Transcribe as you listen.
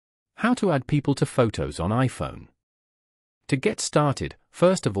How to add people to photos on iPhone. To get started,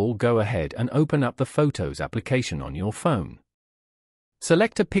 first of all go ahead and open up the Photos application on your phone.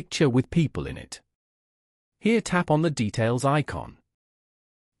 Select a picture with people in it. Here tap on the Details icon.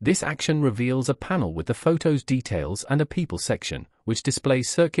 This action reveals a panel with the photo's details and a People section, which displays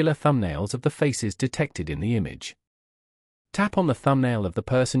circular thumbnails of the faces detected in the image. Tap on the thumbnail of the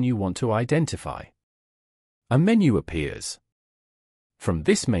person you want to identify. A menu appears. From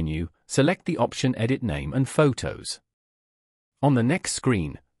this menu, select the option Edit Name and Photos. On the next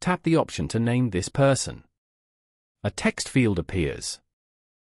screen, tap the option to name this person. A text field appears.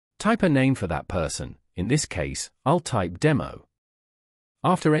 Type a name for that person. In this case, I'll type Demo.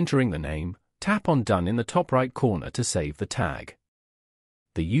 After entering the name, tap on Done in the top right corner to save the tag.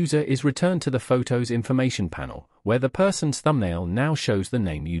 The user is returned to the Photos information panel, where the person's thumbnail now shows the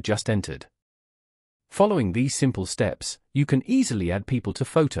name you just entered. Following these simple steps, you can easily add people to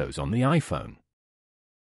photos on the iPhone.